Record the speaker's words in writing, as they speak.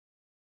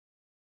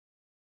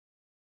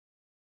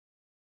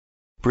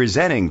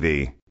Presenting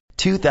the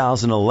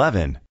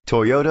 2011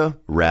 Toyota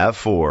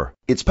RAV4.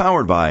 It's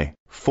powered by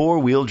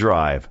four-wheel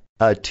drive,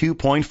 a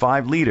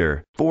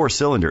 2.5-liter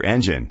four-cylinder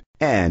engine,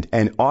 and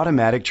an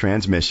automatic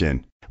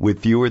transmission.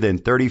 With fewer than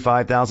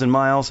 35,000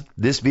 miles,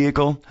 this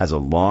vehicle has a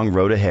long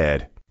road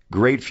ahead.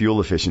 Great fuel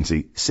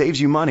efficiency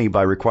saves you money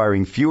by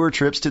requiring fewer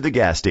trips to the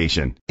gas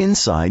station.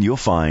 Inside you'll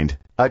find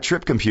a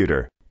trip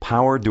computer,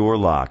 power door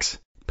locks,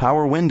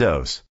 power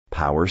windows,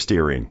 power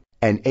steering,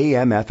 and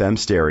AM/FM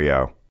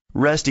stereo.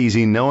 Rest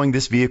easy knowing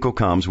this vehicle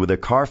comes with a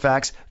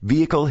Carfax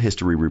Vehicle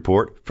History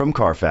Report from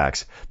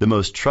Carfax, the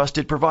most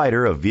trusted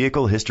provider of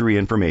vehicle history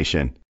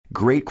information.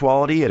 Great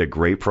quality at a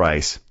great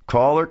price.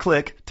 Call or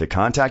click to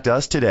contact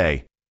us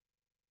today.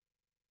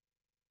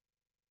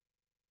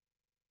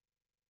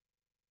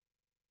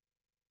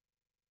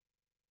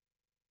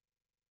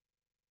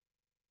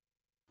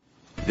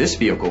 This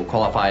vehicle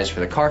qualifies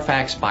for the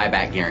Carfax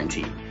Buyback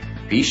Guarantee.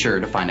 Be sure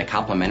to find a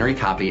complimentary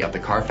copy of the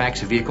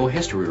Carfax Vehicle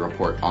History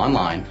Report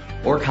online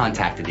or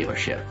contact the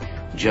dealership.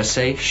 Just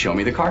say, "Show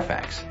me the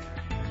Carfax."